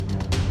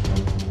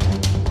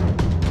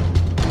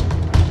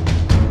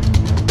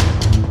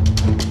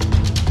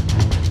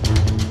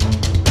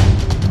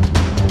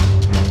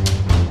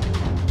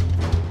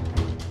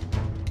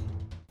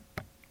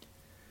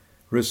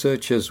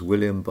Researchers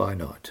William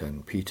Beinart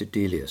and Peter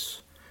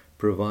Delius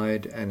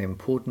provide an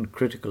important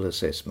critical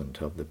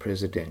assessment of the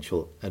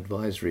Presidential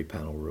Advisory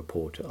Panel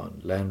report on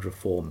land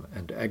reform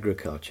and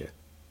agriculture.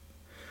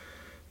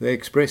 They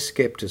express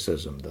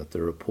skepticism that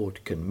the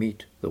report can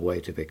meet the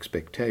weight of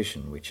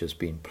expectation which has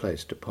been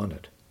placed upon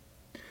it.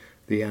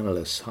 The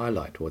analysts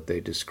highlight what they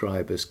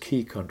describe as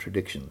key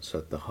contradictions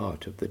at the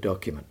heart of the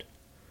document.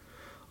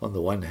 On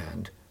the one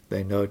hand,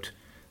 they note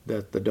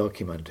that the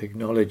document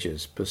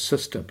acknowledges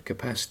persistent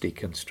capacity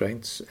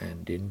constraints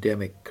and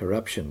endemic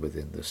corruption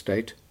within the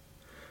state,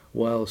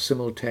 while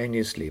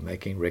simultaneously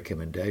making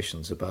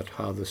recommendations about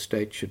how the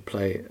state should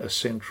play a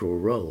central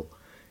role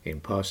in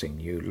passing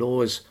new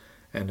laws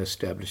and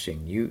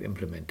establishing new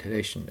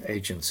implementation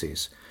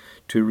agencies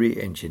to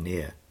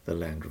re-engineer the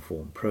land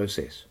reform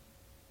process.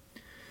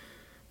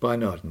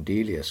 Beinart and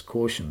Delius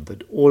cautioned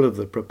that all of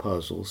the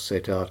proposals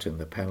set out in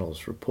the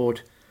panel's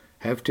report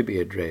have to be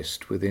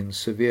addressed within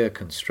severe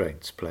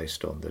constraints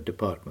placed on the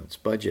department's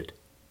budget.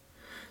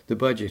 The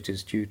budget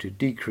is due to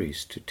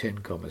decrease to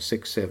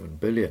 $10.67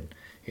 billion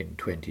in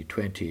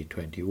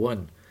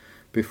 2020-21,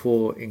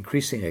 before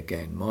increasing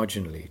again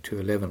marginally to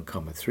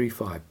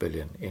 $11.35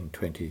 billion in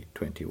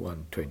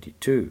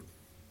 2021-22.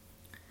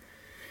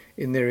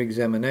 In their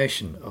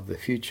examination of the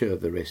future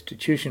of the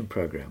restitution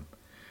program,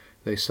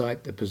 they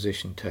cite the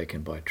position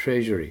taken by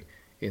Treasury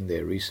in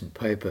their recent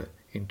paper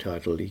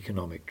entitled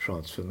Economic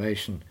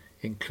Transformation,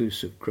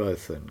 Inclusive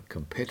Growth and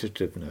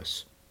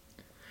Competitiveness.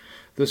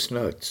 This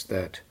notes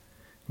that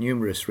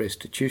numerous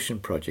restitution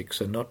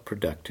projects are not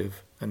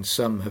productive and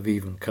some have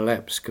even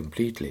collapsed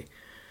completely,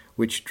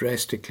 which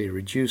drastically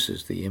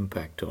reduces the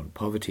impact on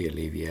poverty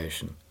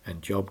alleviation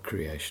and job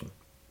creation.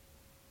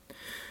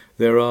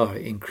 There are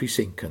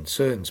increasing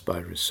concerns by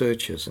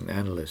researchers and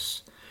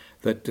analysts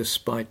that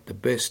despite the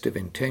best of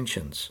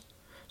intentions,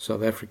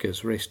 South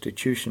Africa's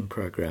restitution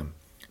program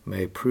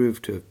may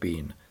prove to have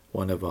been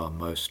one of our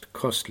most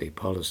costly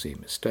policy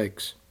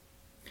mistakes.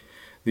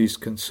 These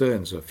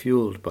concerns are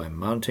fueled by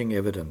mounting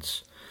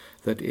evidence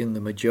that in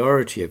the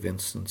majority of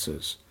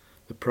instances,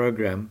 the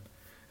program,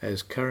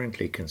 as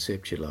currently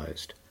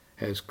conceptualized,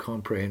 has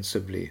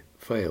comprehensively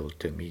failed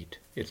to meet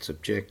its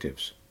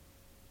objectives.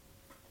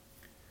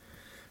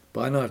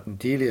 Beinart and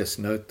Delius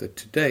note that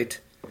to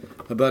date,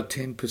 about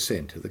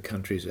 10% of the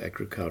country's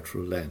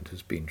agricultural land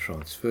has been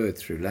transferred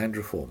through land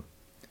reform,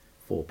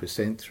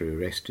 4% through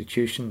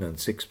restitution and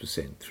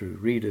 6% through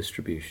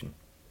redistribution.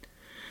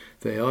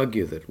 They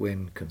argue that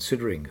when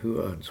considering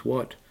who owns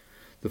what,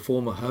 the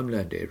former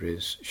homeland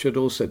areas should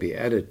also be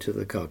added to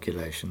the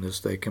calculation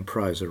as they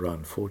comprise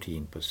around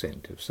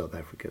 14% of South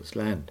Africa's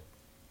land.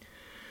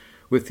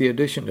 With the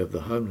addition of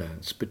the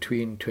homelands,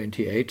 between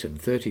 28 and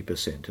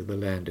 30% of the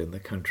land in the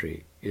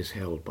country is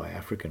held by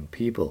African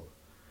people.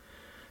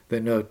 They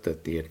note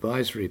that the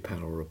advisory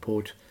panel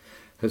report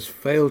has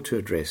failed to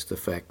address the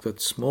fact that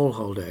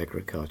smallholder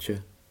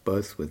agriculture,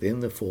 both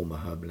within the former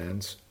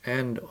homelands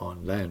and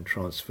on land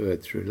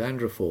transferred through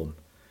land reform,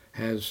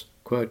 has,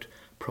 quote,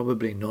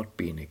 probably not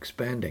been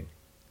expanding,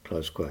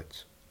 close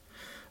quotes,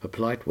 a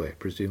polite way,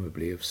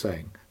 presumably, of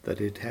saying that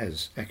it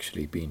has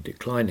actually been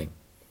declining.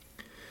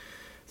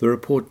 The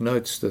report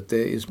notes that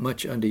there is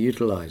much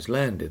underutilized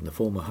land in the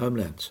former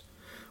homelands,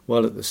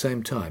 while at the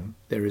same time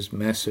there is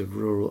massive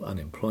rural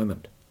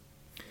unemployment.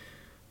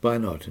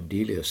 Beinart and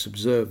Delius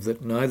observe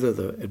that neither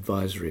the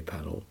advisory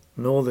panel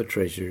nor the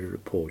Treasury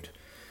report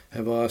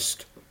have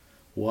asked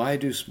why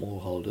do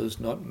smallholders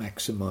not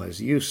maximize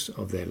use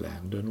of their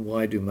land and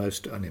why do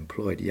most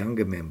unemployed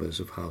younger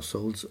members of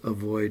households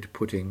avoid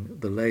putting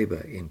the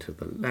labor into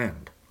the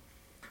land.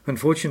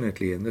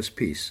 Unfortunately, in this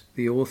piece,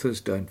 the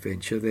authors don't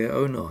venture their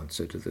own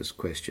answer to this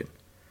question,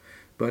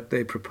 but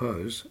they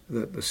propose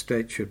that the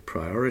state should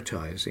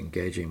prioritize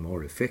engaging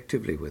more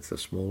effectively with the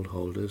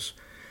smallholders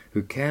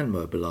who can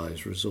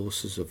mobilize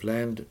resources of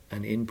land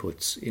and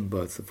inputs in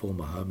both the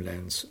former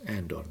homelands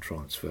and on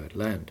transferred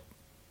land.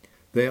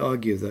 They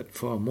argue that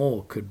far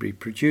more could be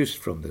produced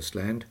from this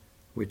land,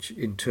 which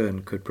in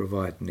turn could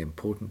provide an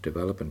important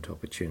development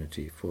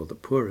opportunity for the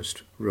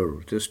poorest rural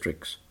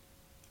districts.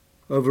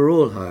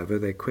 Overall, however,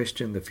 they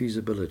question the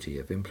feasibility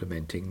of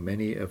implementing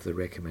many of the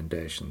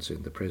recommendations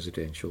in the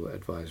Presidential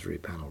Advisory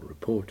Panel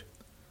report.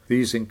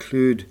 These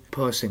include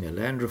passing a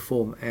Land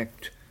Reform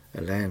Act, a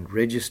Land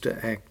Register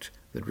Act,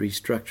 the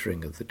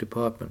restructuring of the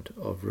Department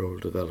of Rural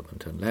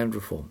Development and Land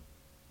Reform.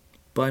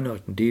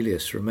 Beinart and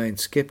Delius remain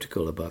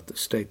sceptical about the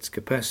state's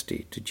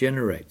capacity to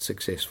generate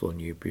successful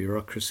new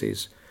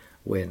bureaucracies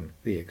when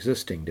the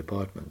existing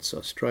departments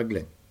are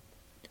struggling.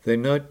 They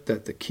note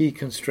that the key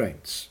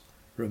constraints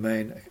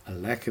remain a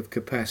lack of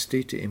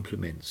capacity to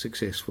implement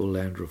successful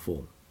land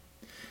reform.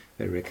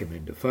 They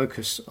recommend a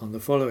focus on the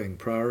following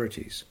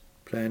priorities: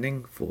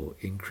 planning for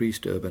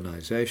increased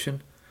urbanization,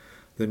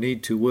 the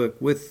need to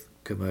work with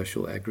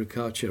commercial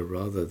agriculture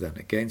rather than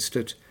against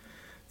it,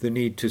 the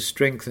need to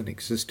strengthen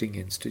existing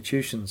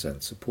institutions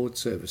and support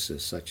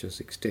services such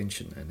as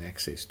extension and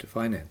access to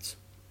finance.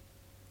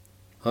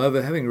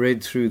 However, having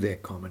read through their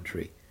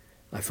commentary,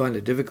 I find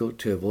it difficult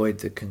to avoid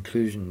the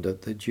conclusion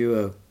that the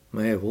duo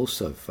may have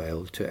also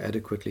failed to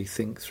adequately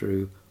think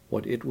through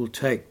what it will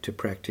take to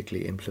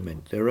practically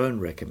implement their own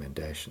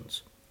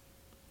recommendations.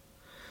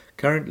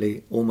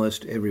 Currently,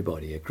 almost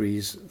everybody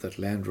agrees that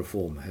land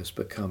reform has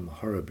become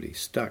horribly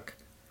stuck.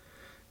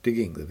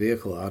 Digging the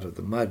vehicle out of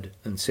the mud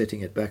and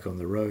setting it back on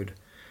the road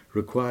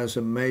requires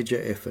a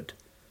major effort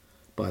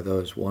by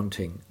those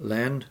wanting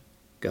land,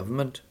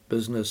 government,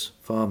 business,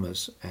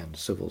 farmers, and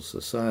civil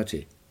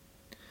society.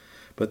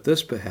 But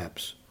this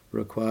perhaps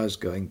requires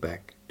going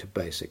back to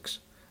basics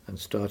and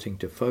starting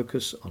to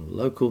focus on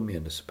local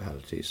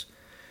municipalities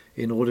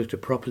in order to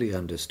properly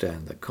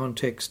understand the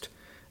context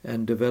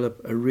and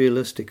develop a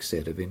realistic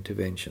set of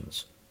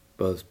interventions,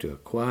 both to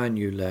acquire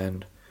new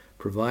land,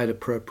 provide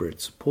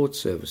appropriate support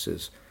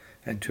services,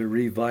 and to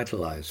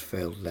revitalise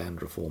failed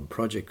land reform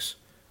projects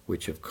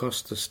which have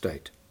cost the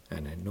state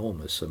an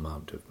enormous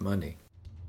amount of money.